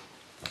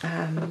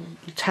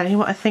 Telling you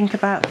what I think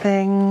about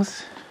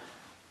things.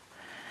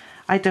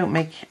 I don't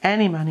make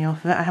any money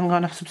off of it. I haven't got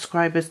enough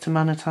subscribers to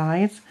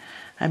monetize.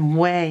 I'm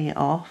way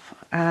off.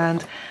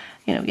 And,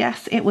 you know,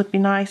 yes, it would be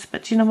nice,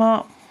 but you know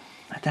what?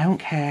 I don't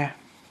care.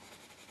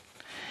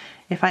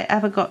 If I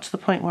ever got to the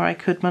point where I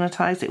could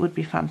monetize, it would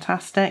be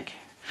fantastic.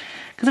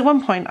 Because at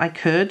one point I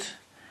could,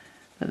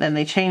 but then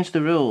they changed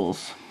the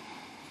rules.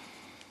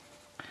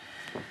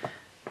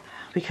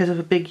 Because of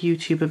a big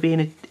YouTuber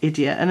being an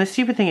idiot. And the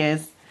stupid thing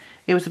is,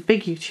 it was a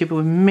big YouTuber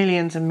with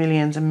millions and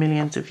millions and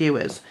millions of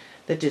viewers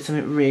that did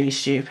something really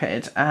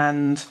stupid,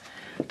 and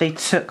they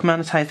took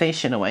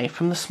monetization away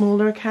from the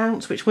smaller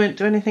accounts which weren't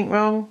doing anything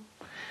wrong.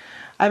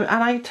 And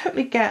I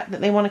totally get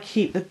that they want to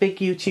keep the big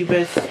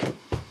YouTubers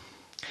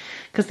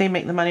because they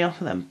make the money off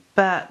of them,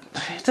 but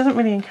it doesn't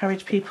really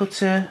encourage people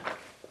to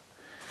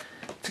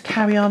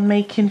carry on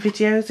making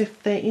videos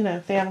if they, you know,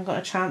 if they haven't got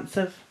a chance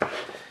of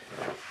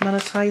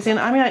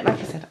monetizing. I mean, like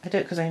I said, I do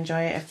it because I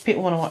enjoy it. If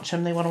people want to watch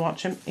them, they want to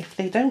watch them. If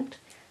they don't,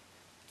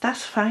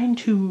 that's fine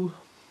too.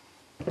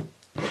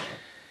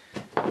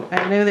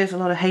 I know there's a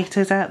lot of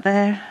haters out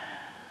there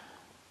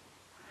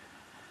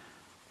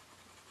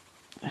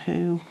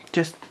who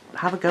just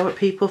have a go at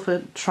people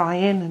for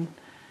trying and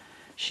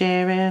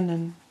sharing,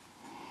 and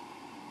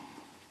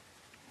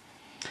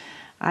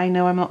I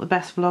know I'm not the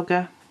best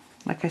vlogger.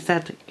 Like I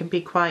said, it can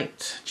be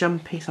quite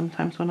jumpy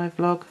sometimes when I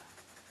vlog.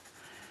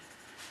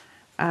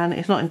 And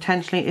it's not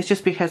intentionally, it's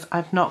just because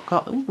I've not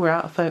got, ooh, we're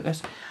out of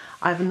focus,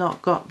 I've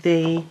not got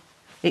the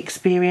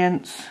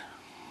experience.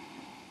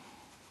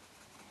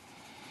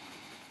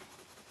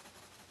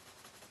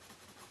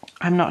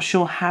 I'm not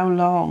sure how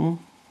long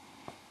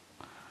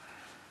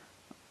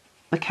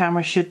the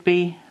camera should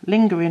be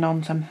lingering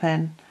on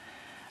something.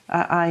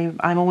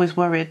 I'm always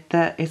worried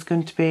that it's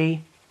going to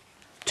be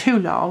too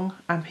long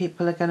and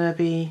people are going to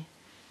be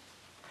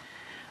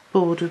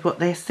bored with what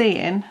they're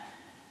seeing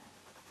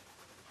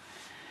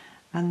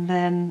and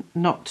then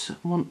not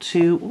want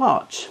to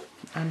watch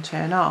and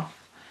turn off.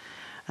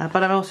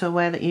 But I'm also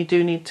aware that you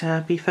do need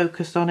to be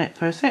focused on it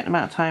for a certain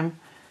amount of time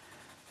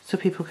so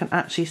people can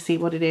actually see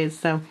what it is.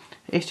 So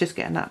it's just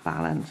getting that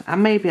balance.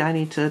 And maybe I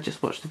need to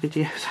just watch the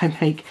videos I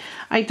make.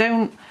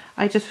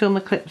 I just film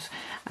the clips,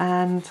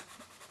 and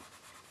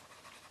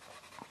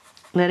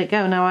let it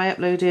go. Now, I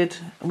uploaded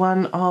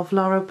one of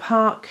Laurel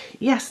Park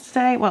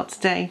yesterday, well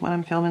today when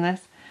I'm filming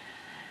this.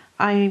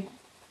 I've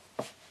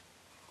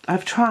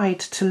tried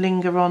to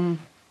linger on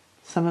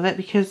some of it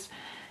because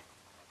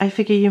I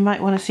figure you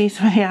might want to see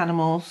some of the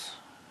animals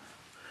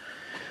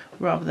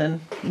rather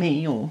than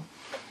me or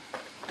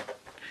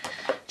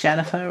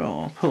Jennifer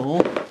or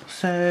Paul.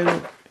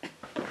 So,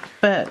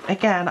 but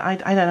again, I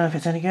don't know if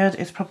it's any good.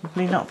 It's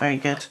probably not very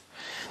good.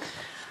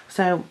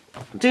 So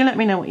do let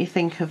me know what you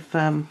think of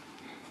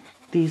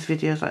these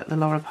videos, like the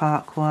Laurel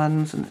Park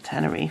ones and the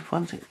Tenerife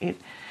ones. You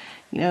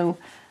know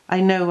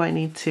I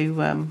need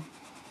to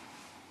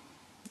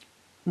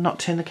not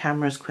turn the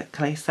camera as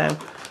quickly, so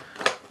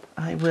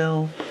I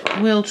will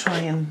try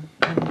and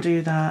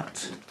do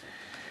that.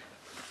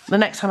 The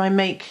next time I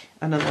make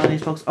another one of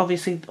these vlogs,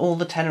 obviously all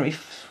the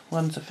Tenerife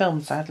ones are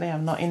filmed, sadly.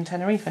 I'm not in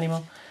Tenerife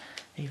anymore.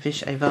 I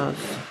wish I was,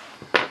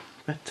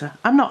 but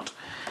I'm not.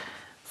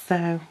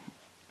 So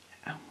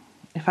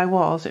if I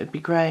was, it would be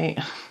great.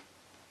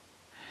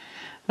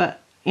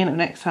 But, you know,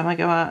 next time I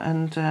go out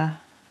and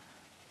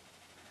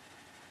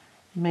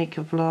make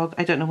a vlog,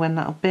 I don't know when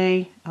that'll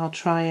be. I'll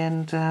try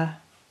and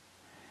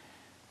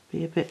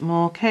be a bit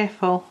more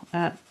careful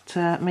at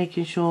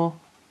making sure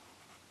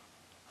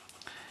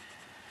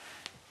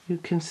you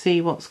can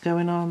see what's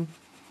going on.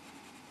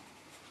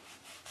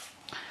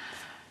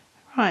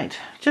 Right,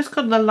 just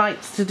got the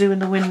lights to do in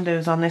the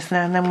windows on this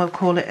now, and then we'll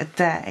call it a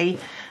day.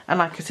 And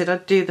like I said,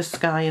 I'd do the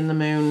sky and the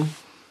moon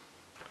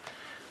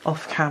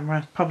off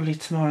camera, probably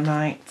tomorrow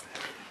night.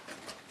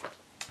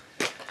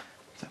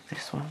 So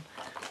this one.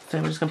 So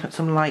we're just going to put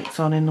some lights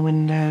on in the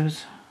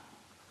windows.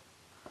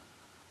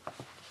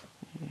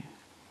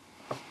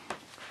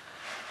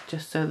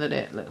 Just so that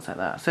it looks like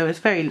that. So it's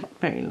very,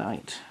 very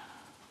light.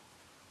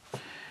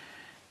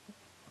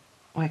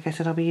 Like I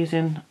said, I'll be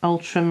using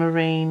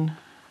ultramarine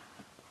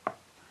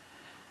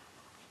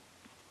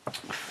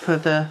for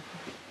the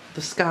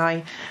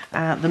sky.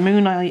 The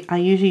moon, I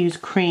usually use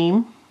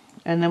cream,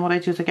 and then what I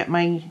do is I get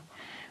when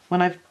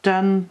I've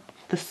done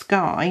the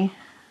sky,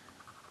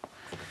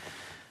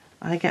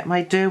 I get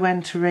my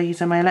Derwent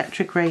razor, my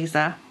electric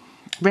razor.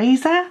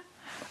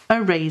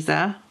 A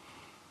razor.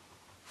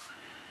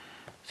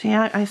 See,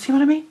 I see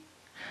what I mean?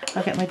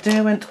 I get my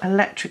Derwent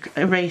electric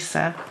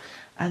eraser,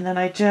 and then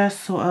I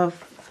just sort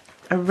of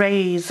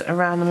erase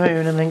around the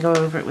moon and then go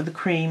over it with the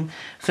cream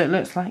so it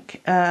looks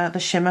like the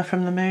shimmer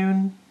from the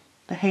moon,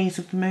 the haze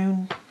of the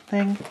moon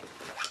thing.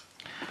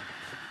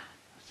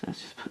 So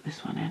let's just put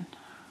this one in.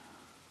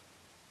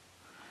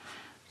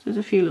 So there's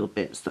a few little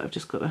bits that I've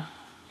just got to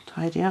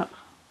tidy up.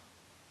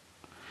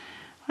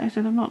 Like I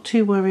said, I'm not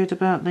too worried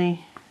about the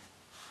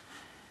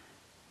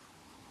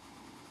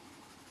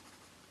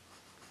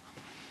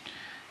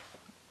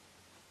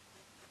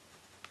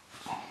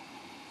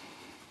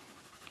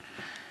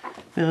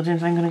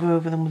buildings. I'm going to go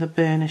over them with a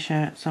burnisher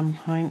at some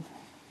point.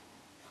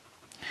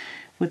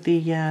 With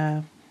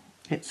the,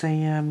 it's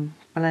a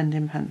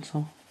blending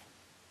pencil.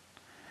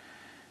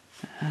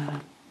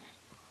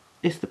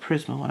 It's the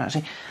Prisma one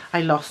actually.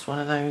 I lost one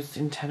of those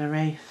in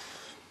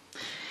Tenerife.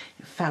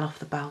 It fell off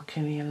the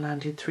balcony and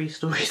landed 3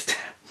 stories down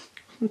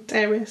the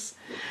terrace.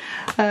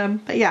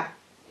 But yeah,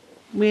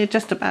 we're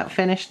just about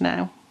finished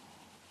now.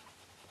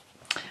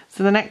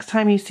 So the next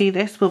time you see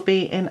this will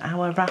be in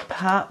our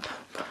wrap up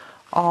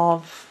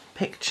of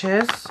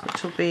pictures,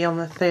 which will be on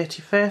the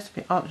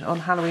 31st, on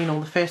Halloween,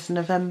 or the 1st of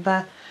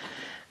November,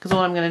 because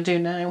all I'm going to do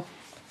now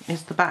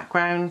is the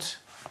background,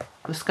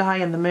 the sky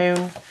and the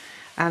moon,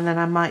 and then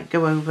I might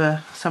go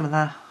over some of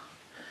the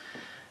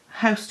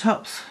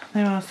housetops.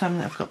 There are some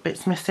that have got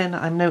bits missing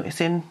that I'm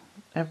noticing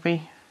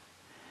every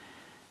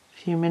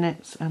few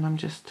minutes, and I'm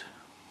just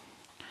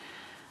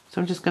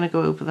going to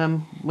go over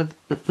them with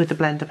the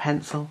blender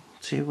pencil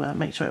to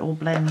make sure it all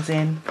blends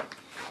in.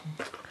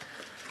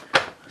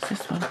 What's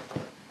this one?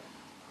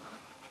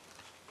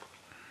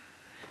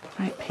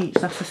 Light peach,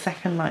 that's the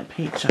second light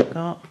peach I've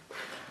got.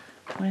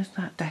 Where's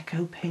that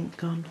Deco pink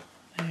gone?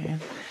 There it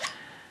is.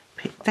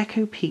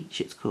 Deco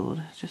peach it's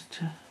called. It's just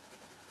to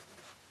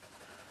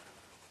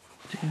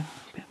do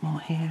a bit more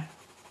here.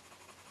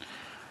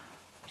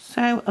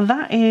 So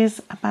that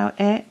is about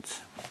it.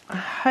 I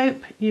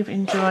hope you've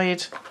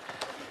enjoyed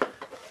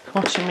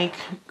watching me.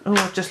 Oh,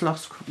 I've just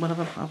lost one of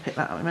them. I'll pick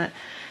that up in a minute.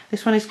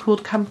 This one is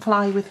called Come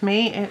Fly With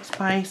Me. It's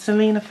by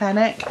Selina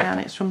Fenech and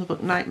it's from the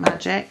book Night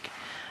Magic.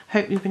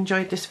 Hope you've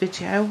enjoyed this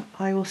video.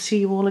 I will see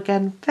you all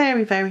again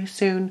very, very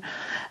soon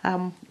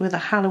with a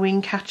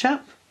Halloween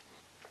catch-up.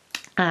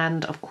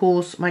 And of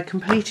course my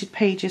completed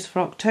pages for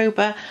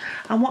October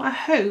and what I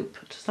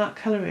hope to start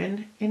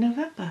colouring in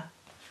November.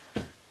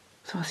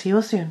 So I'll see you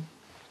all soon.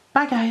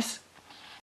 Bye guys.